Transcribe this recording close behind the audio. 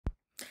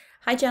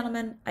Hi,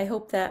 gentlemen. I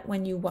hope that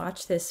when you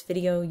watch this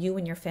video, you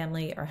and your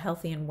family are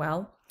healthy and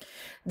well.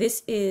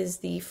 This is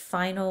the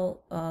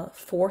final,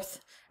 fourth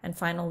and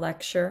final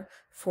lecture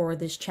for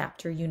this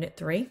chapter, Unit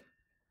 3,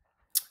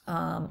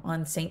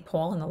 on St.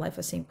 Paul and the life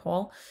of St.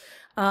 Paul.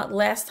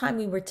 Last time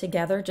we were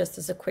together, just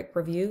as a quick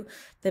review,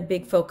 the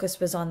big focus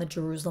was on the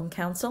Jerusalem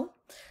Council.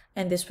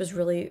 And this was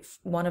really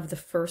one of the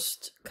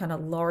first kind of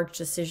large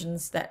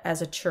decisions that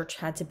as a church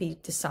had to be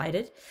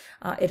decided.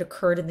 It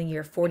occurred in the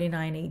year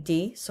 49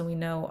 AD. So we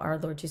know our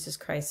Lord Jesus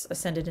Christ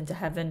ascended into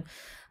heaven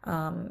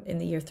in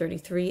the year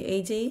 33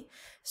 AD.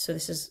 So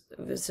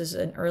this is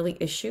an early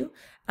issue.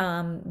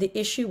 The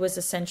issue was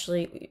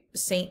essentially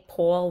St.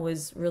 Paul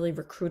was really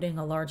recruiting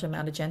a large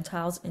amount of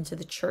Gentiles into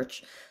the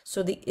church.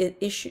 So the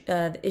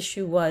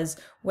issue was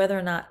whether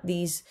or not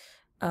these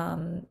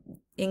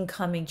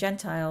incoming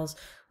Gentiles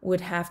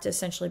would have to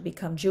essentially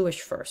become Jewish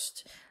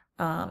first,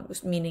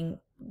 meaning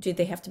did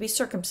they have to be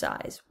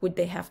circumcised? Would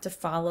they have to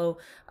follow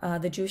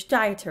the Jewish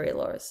dietary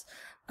laws?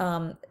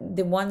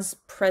 The ones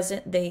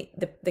present,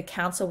 the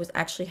council was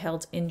actually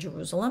held in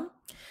Jerusalem.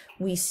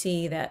 We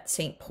see that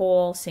St.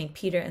 Paul, St.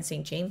 Peter, and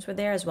St. James were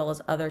there, as well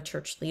as other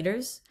church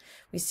leaders.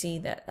 We see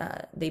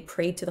that they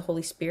prayed to the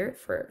Holy Spirit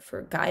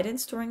for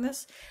guidance during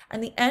this.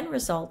 And the end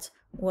result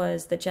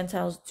was that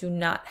Gentiles do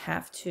not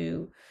have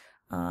to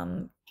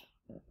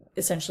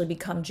essentially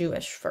become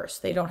Jewish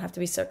first. They don't have to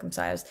be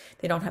circumcised.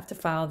 They don't have to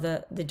follow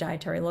the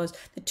dietary laws.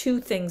 The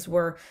two things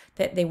were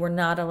that they were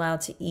not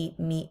allowed to eat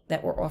meat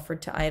that were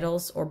offered to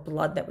idols or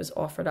blood that was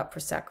offered up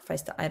for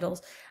sacrifice to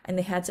idols, and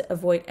they had to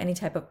avoid any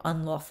type of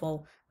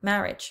unlawful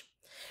marriage.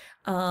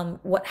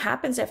 What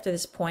happens after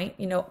this point,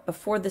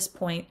 before this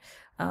point,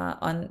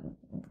 on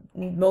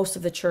most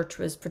of the church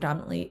was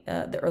predominantly,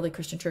 the early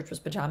Christian church was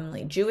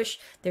predominantly Jewish.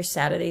 Their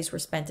Saturdays were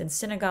spent in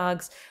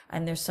synagogues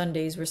and their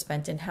Sundays were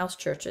spent in house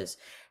churches.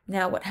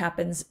 Now what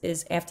happens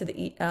is after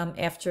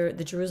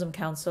the Jerusalem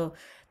Council,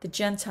 the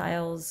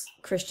Gentiles,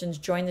 Christians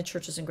join the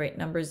churches in great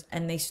numbers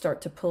and they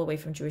start to pull away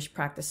from Jewish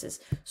practices.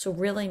 So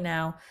really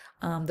now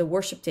the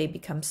worship day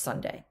becomes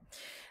Sunday.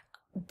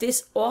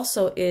 This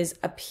also is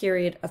a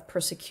period of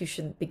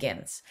persecution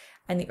begins.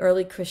 And the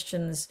early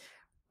Christians,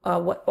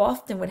 what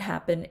often would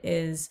happen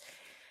is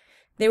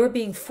they were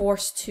being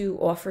forced to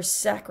offer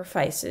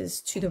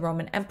sacrifices to the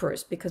Roman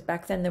emperors, because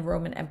back then the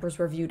Roman emperors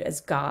were viewed as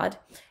God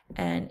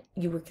and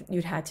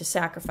you'd had to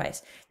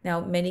sacrifice. Now,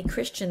 many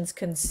Christians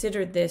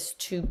considered this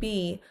to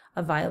be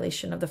a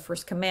violation of the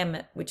first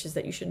commandment, which is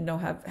that you should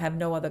have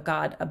no other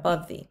God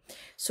above thee.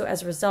 So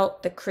as a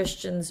result, the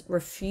Christians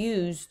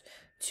refused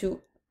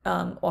to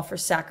offer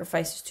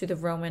sacrifices to the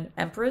Roman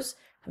emperors.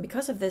 And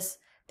because of this,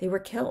 they were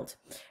killed.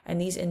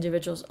 And these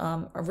individuals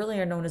are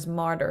known as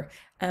martyr.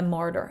 A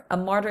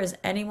martyr is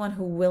anyone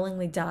who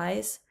willingly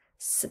dies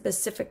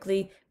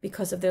specifically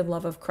because of their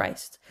love of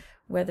Christ,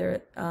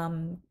 whether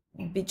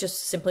be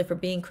just simply for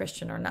being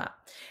Christian or not.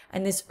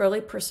 And this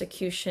early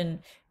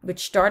persecution,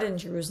 which started in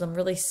Jerusalem,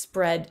 really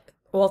spread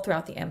all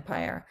throughout the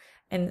empire.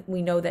 And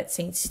we know that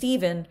St.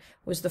 Stephen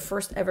was the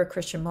first ever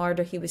Christian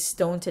martyr. He was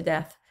stoned to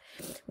death.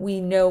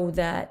 We know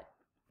that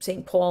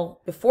St.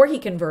 Paul, before he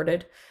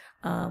converted,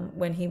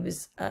 when he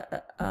was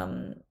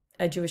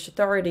a Jewish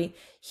authority,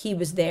 he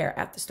was there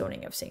at the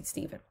stoning of St.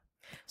 Stephen.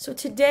 So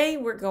today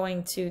we're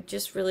going to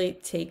just really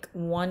take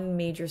one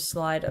major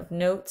slide of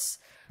notes,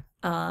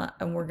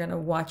 and we're going to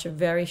watch a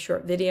very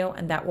short video,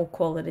 and that will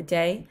call it a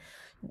day.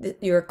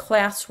 Your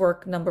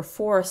classwork number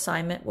 4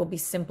 assignment will be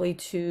simply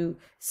to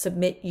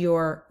submit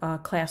your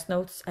class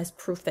notes as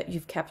proof that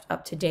you've kept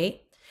up to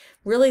date.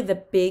 Really the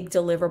big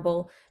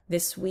deliverable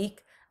this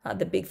week,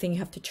 the big thing you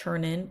have to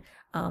turn in,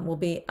 will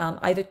be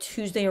either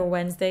Tuesday or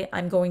Wednesday.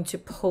 I'm going to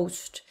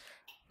post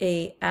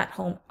a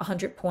at-home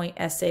 100-point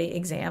essay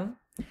exam,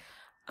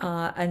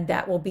 and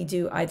that will be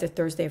due either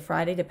Thursday or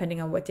Friday,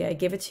 depending on what day I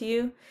give it to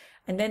you.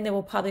 And then there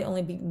will probably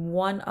only be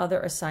one other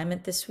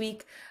assignment this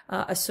week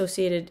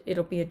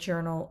it'll be a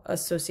journal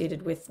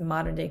associated with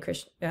modern-day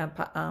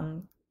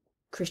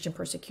Christian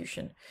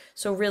persecution.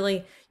 So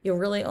really, you're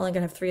really only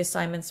going to have 3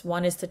 assignments.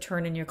 One is to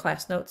turn in your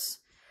class notes.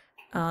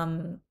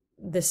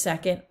 The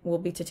second will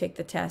be to take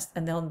the test,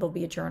 and then there'll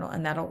be a journal,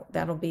 and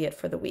that'll be it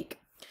for the week.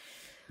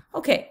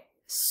 Okay,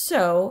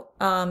 so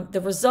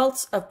the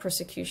results of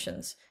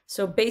persecutions.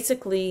 So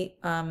basically,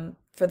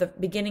 for the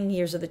beginning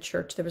years of the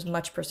church, there was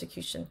much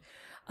persecution.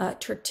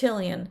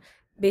 Tertullian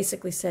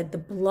basically said the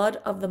blood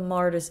of the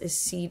martyrs is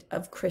seed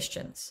of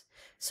Christians.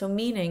 So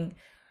meaning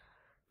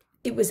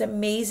it was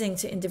amazing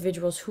to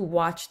individuals who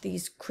watched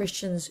these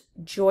Christians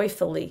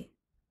joyfully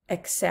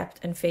accept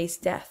and face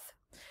death.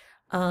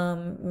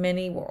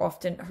 Many were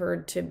often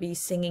heard to be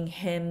singing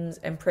hymns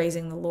and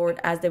praising the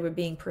Lord as they were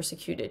being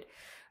persecuted.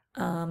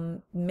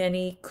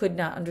 Many could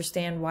not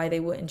understand why they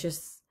wouldn't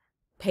just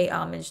pay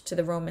homage to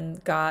the Roman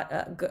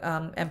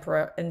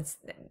emperor, and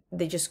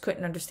they just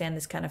couldn't understand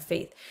this kind of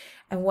faith.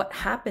 And what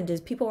happened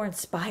is people were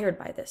inspired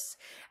by this.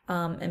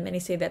 And many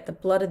say that the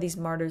blood of these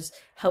martyrs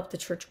helped the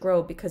church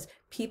grow, because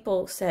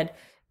people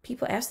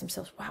asked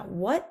themselves, wow,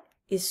 what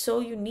is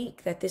so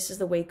unique that this is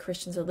the way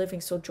Christians are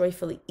living so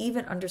joyfully,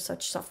 even under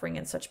such suffering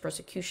and such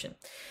persecution.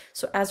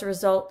 So as a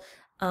result,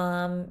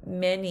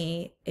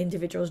 many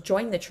individuals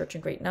joined the church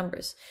in great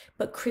numbers,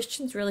 but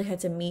Christians really had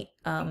to meet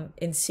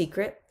in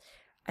secret,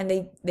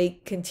 and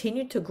they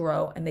continued to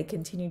grow and they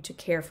continued to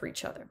care for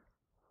each other.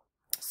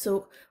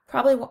 So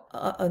probably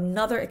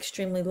another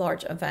extremely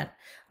large event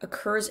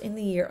occurs in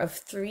the year of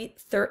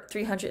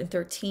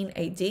 313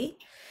 AD,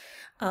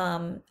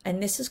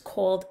 and this is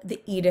called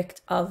the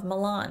Edict of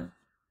Milan.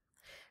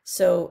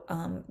 So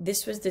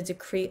this was the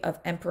decree of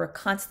Emperor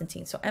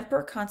Constantine. So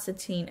Emperor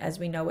Constantine, as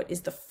we know it,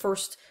 is the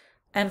first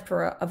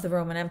emperor of the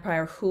Roman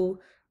Empire who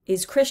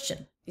is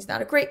Christian. He's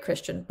not a great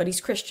Christian, but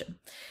he's Christian.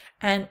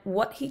 And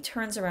what he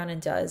turns around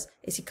and does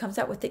is he comes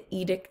out with the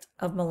Edict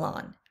of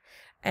Milan.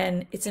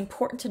 And it's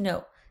important to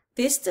note,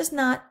 this does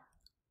not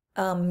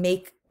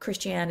make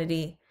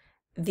Christianity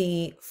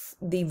the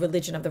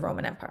religion of the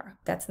Roman Empire.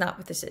 That's not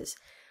what this is.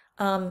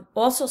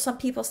 Also, some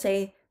people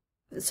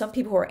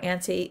who are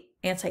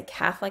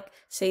anti-Catholic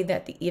say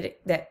that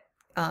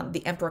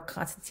the Emperor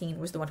Constantine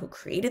was the one who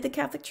created the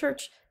Catholic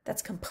Church.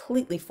 That's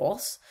completely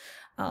false.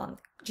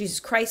 Jesus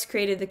Christ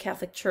created the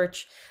Catholic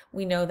Church.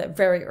 We know that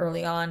very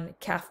early on,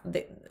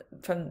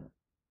 from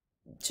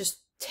just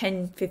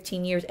 10,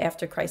 15 years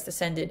after Christ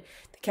ascended,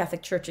 the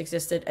Catholic Church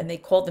existed, and they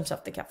called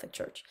themselves the Catholic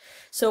Church.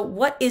 So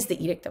what is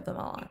the Edict of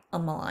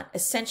Milan?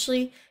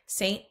 Essentially,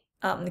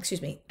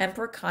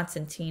 Emperor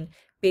Constantine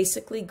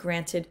basically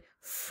granted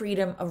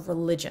freedom of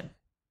religion,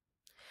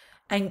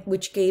 and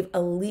which gave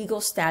a legal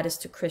status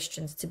to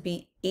Christians to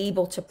be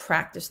able to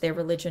practice their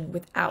religion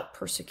without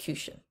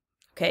persecution.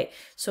 Okay,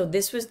 so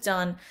this was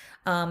done.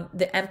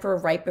 The emperor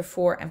right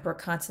before Emperor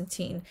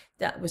Constantine,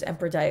 that was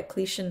Emperor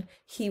Diocletian.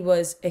 He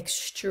was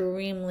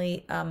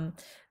extremely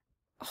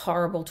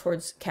horrible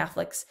towards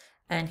Catholics,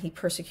 and he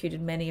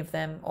persecuted many of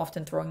them,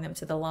 often throwing them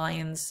to the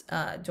lions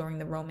during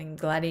the Roman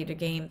gladiator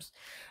games.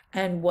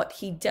 And what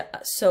he did,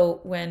 so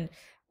when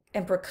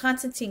Emperor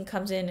Constantine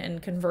comes in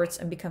and converts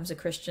and becomes a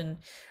Christian,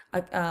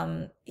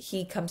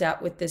 he comes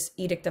out with this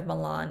Edict of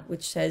Milan,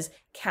 which says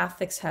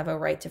Catholics have a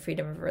right to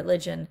freedom of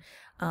religion,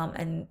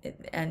 and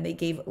they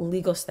gave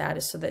legal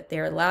status so that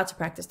they're allowed to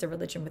practice their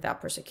religion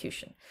without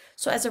persecution.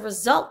 So as a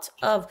result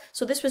of,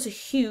 so this was a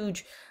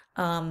huge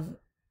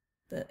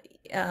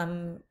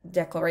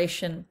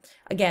declaration.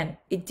 Again,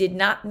 it did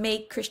not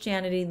make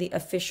Christianity the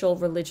official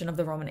religion of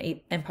the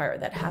Roman Empire.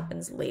 That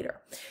happens later.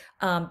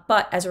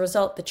 But as a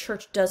result, the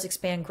church does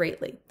expand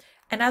greatly.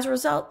 And as a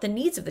result, the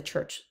needs of the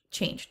church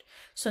changed.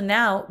 So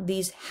now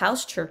these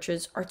house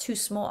churches are too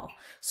small.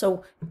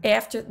 So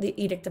after the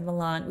Edict of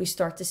Milan, we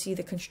start to see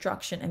the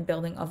construction and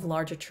building of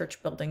larger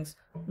church buildings,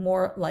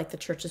 more like the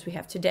churches we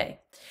have today.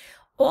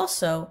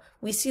 Also,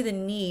 we see the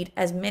need,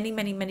 as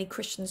many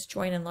Christians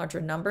join in larger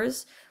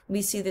numbers,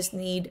 we see this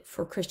need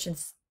for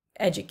Christians'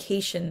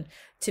 education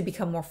to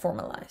become more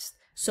formalized.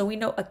 So we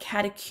know a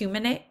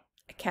catechumenate,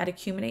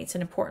 it's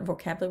an important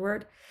vocabulary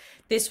word.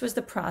 This was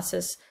the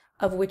process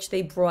of which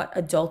they brought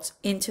adults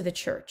into the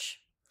church.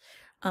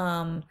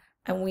 And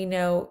we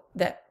know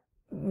that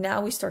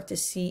now we start to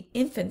see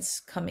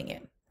infants coming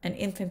in, and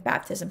infant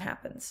baptism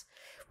happens.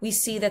 We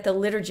see that the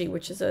liturgy,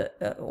 which is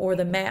or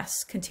the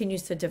Mass,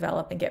 continues to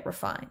develop and get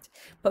refined,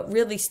 but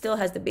really still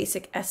has the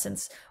basic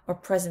essence or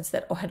presence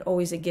that had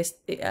always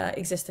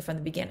existed from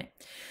the beginning.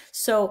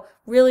 So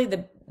really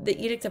the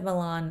Edict of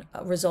Milan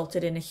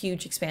resulted in a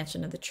huge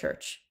expansion of the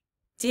church.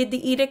 Did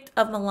the Edict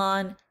of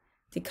Milan,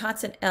 did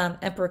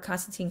Emperor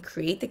Constantine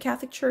create the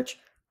Catholic Church?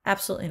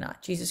 Absolutely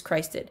not. Jesus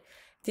Christ did.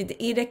 Did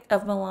the Edict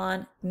of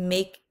Milan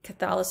make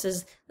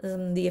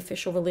Catholicism the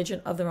official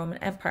religion of the Roman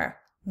Empire?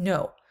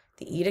 No.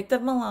 The Edict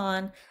of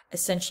Milan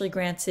essentially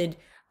granted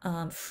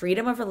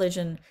freedom of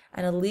religion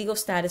and a legal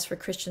status for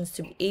Christians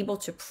to be able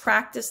to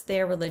practice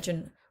their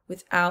religion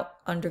without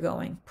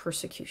undergoing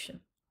persecution.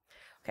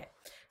 Okay,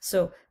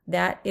 so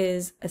that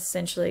is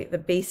essentially the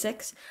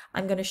basics.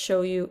 I'm going to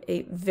show you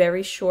a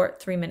very short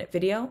 3-minute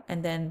video,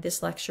 and then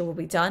this lecture will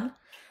be done.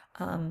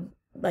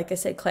 Like I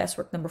said,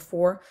 classwork number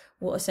 4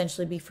 will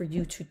essentially be for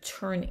you to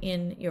turn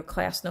in your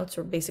class notes,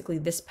 or basically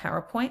this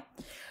PowerPoint,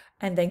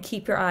 and then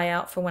keep your eye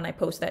out for when I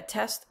post that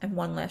test and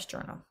one last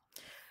journal.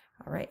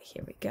 All right,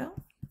 here we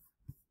go.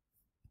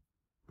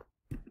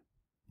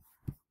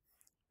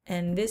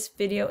 And this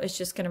video is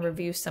just going to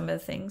review some of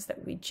the things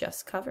that we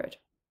just covered.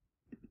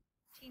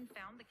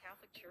 Found the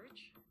Catholic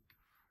Church?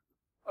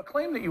 A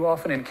claim that you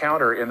often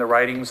encounter in the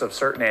writings of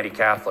certain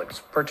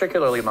anti-Catholics,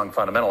 particularly among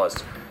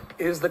fundamentalists,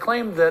 is the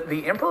claim that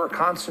the Emperor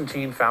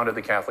Constantine founded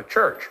the Catholic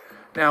Church.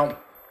 Now,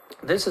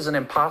 this is an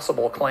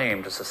impossible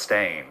claim to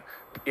sustain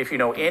if you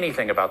know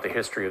anything about the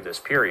history of this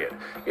period.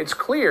 It's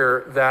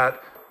clear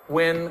that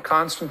when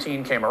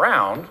Constantine came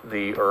around,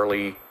 the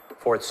early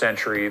 4th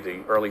century,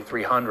 the early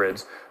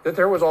 300s, that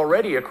there was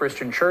already a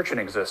Christian church in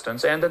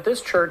existence, and that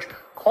this church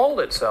called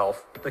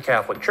itself the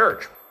Catholic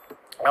Church.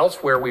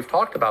 Elsewhere, we've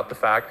talked about the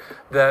fact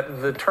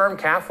that the term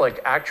Catholic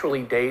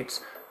actually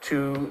dates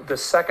to the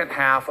second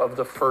half of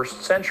the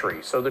first century.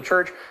 So the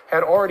church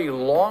had already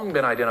long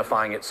been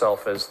identifying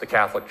itself as the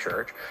Catholic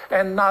Church.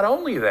 And not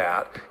only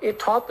that, it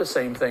taught the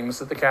same things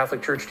that the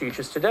Catholic Church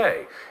teaches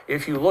today.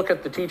 If you look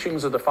at the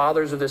teachings of the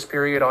fathers of this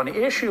period on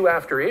issue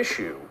after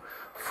issue,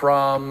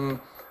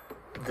 from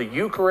the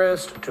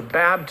Eucharist to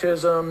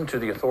baptism to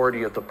the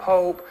authority of the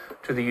Pope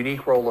to the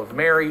unique role of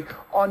Mary,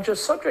 on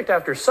just subject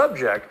after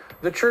subject,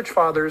 the Church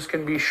Fathers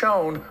can be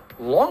shown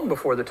long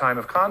before the time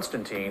of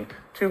Constantine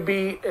to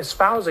be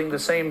espousing the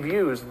same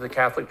views that the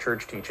Catholic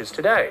Church teaches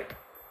today.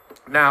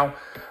 Now,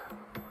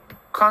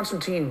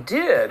 Constantine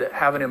did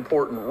have an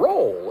important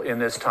role in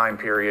this time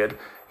period.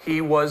 He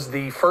was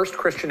the first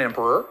Christian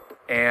emperor,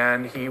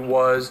 and he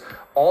was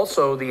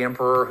also the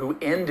emperor who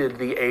ended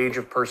the age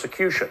of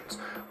persecutions.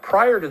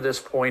 Prior to this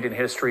point in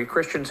history,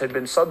 Christians had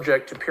been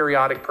subject to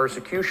periodic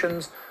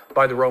persecutions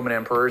by the Roman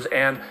emperors,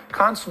 and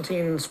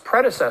Constantine's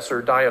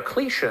predecessor,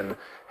 Diocletian,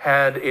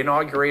 had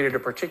inaugurated a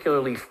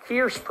particularly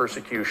fierce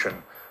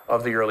persecution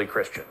of the early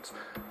Christians.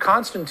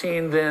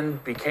 Constantine then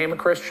became a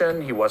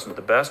Christian. He wasn't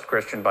the best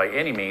Christian by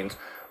any means,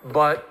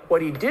 but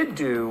what he did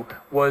do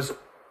was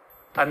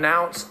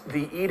announce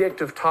the Edict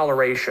of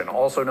Toleration,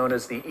 also known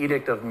as the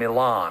Edict of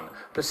Milan,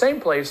 the same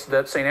place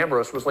that St.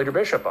 Ambrose was later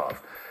bishop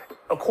of.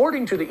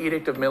 According to the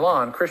Edict of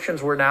Milan,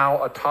 Christians were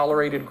now a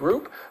tolerated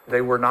group.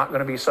 They were not going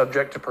to be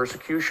subject to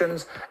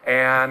persecutions,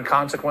 and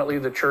consequently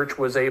the church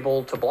was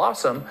able to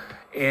blossom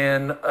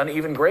in an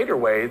even greater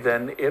way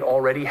than it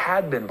already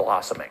had been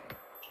blossoming.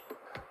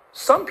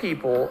 Some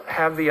people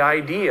have the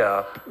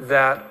idea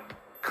that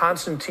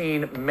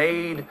Constantine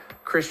made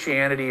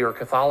Christianity or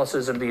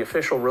Catholicism the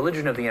official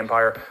religion of the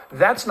empire.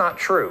 That's not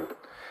true.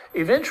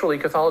 Eventually,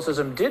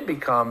 Catholicism did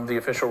become the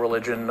official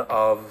religion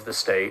of the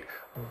state,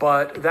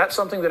 but that's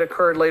something that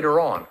occurred later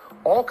on.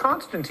 All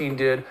Constantine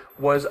did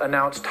was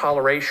announce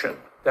toleration.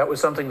 That was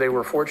something they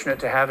were fortunate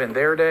to have in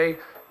their day,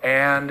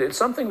 and it's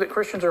something that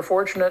Christians are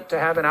fortunate to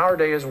have in our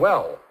day as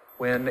well,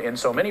 when in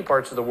so many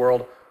parts of the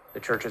world, the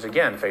church is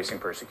again facing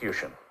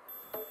persecution.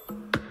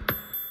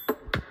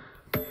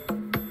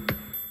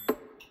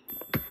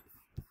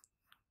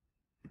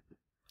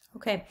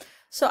 Okay,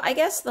 so I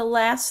guess the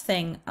last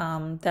thing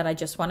that I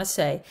just want to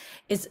say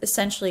is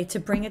essentially to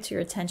bring it to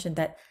your attention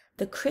that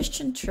the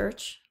Christian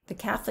church, the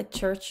Catholic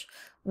Church,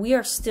 we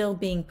are still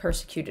being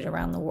persecuted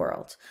around the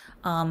world.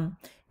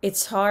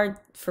 It's hard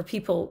for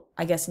people,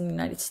 I guess, in the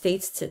United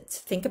States to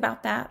think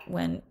about that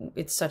when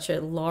it's such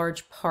a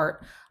large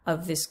part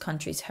of this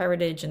country's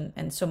heritage,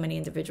 and so many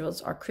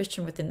individuals are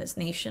Christian within this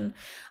nation.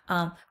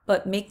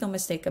 But make no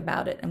mistake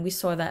about it, and we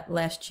saw that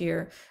last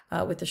year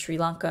with the Sri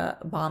Lanka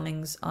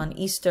bombings on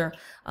Easter,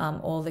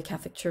 all the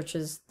Catholic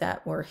churches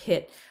that were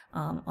hit,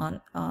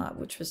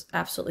 which was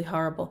absolutely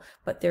horrible.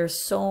 But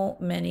there's so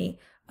many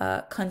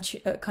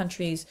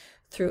countries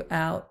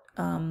throughout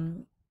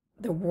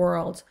the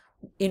world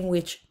in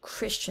which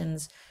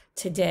Christians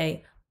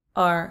today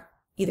are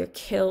either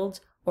killed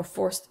or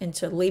forced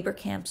into labor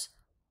camps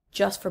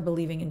just for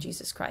believing in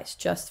Jesus Christ,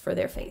 just for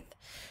their faith.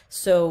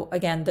 So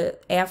again,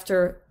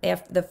 after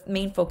the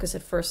main focus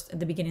at first at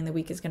the beginning of the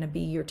week is going to be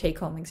your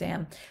take-home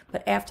exam,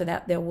 but after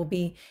that there will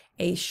be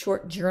a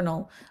short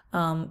journal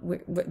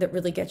that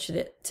really gets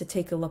you to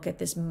take a look at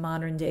this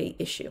modern day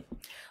issue.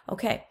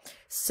 Okay,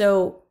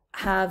 so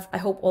I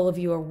hope all of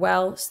you are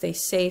well. Stay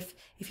safe.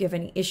 If you have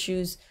any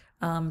issues,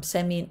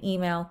 send me an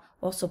email.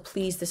 Also,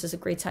 please, this is a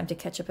great time to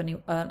catch up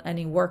on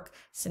any work,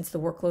 since the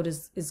workload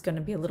is going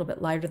to be a little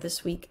bit lighter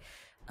this week.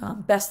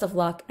 Best of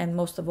luck, and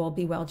most of all,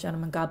 be well,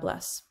 gentlemen. God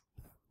bless.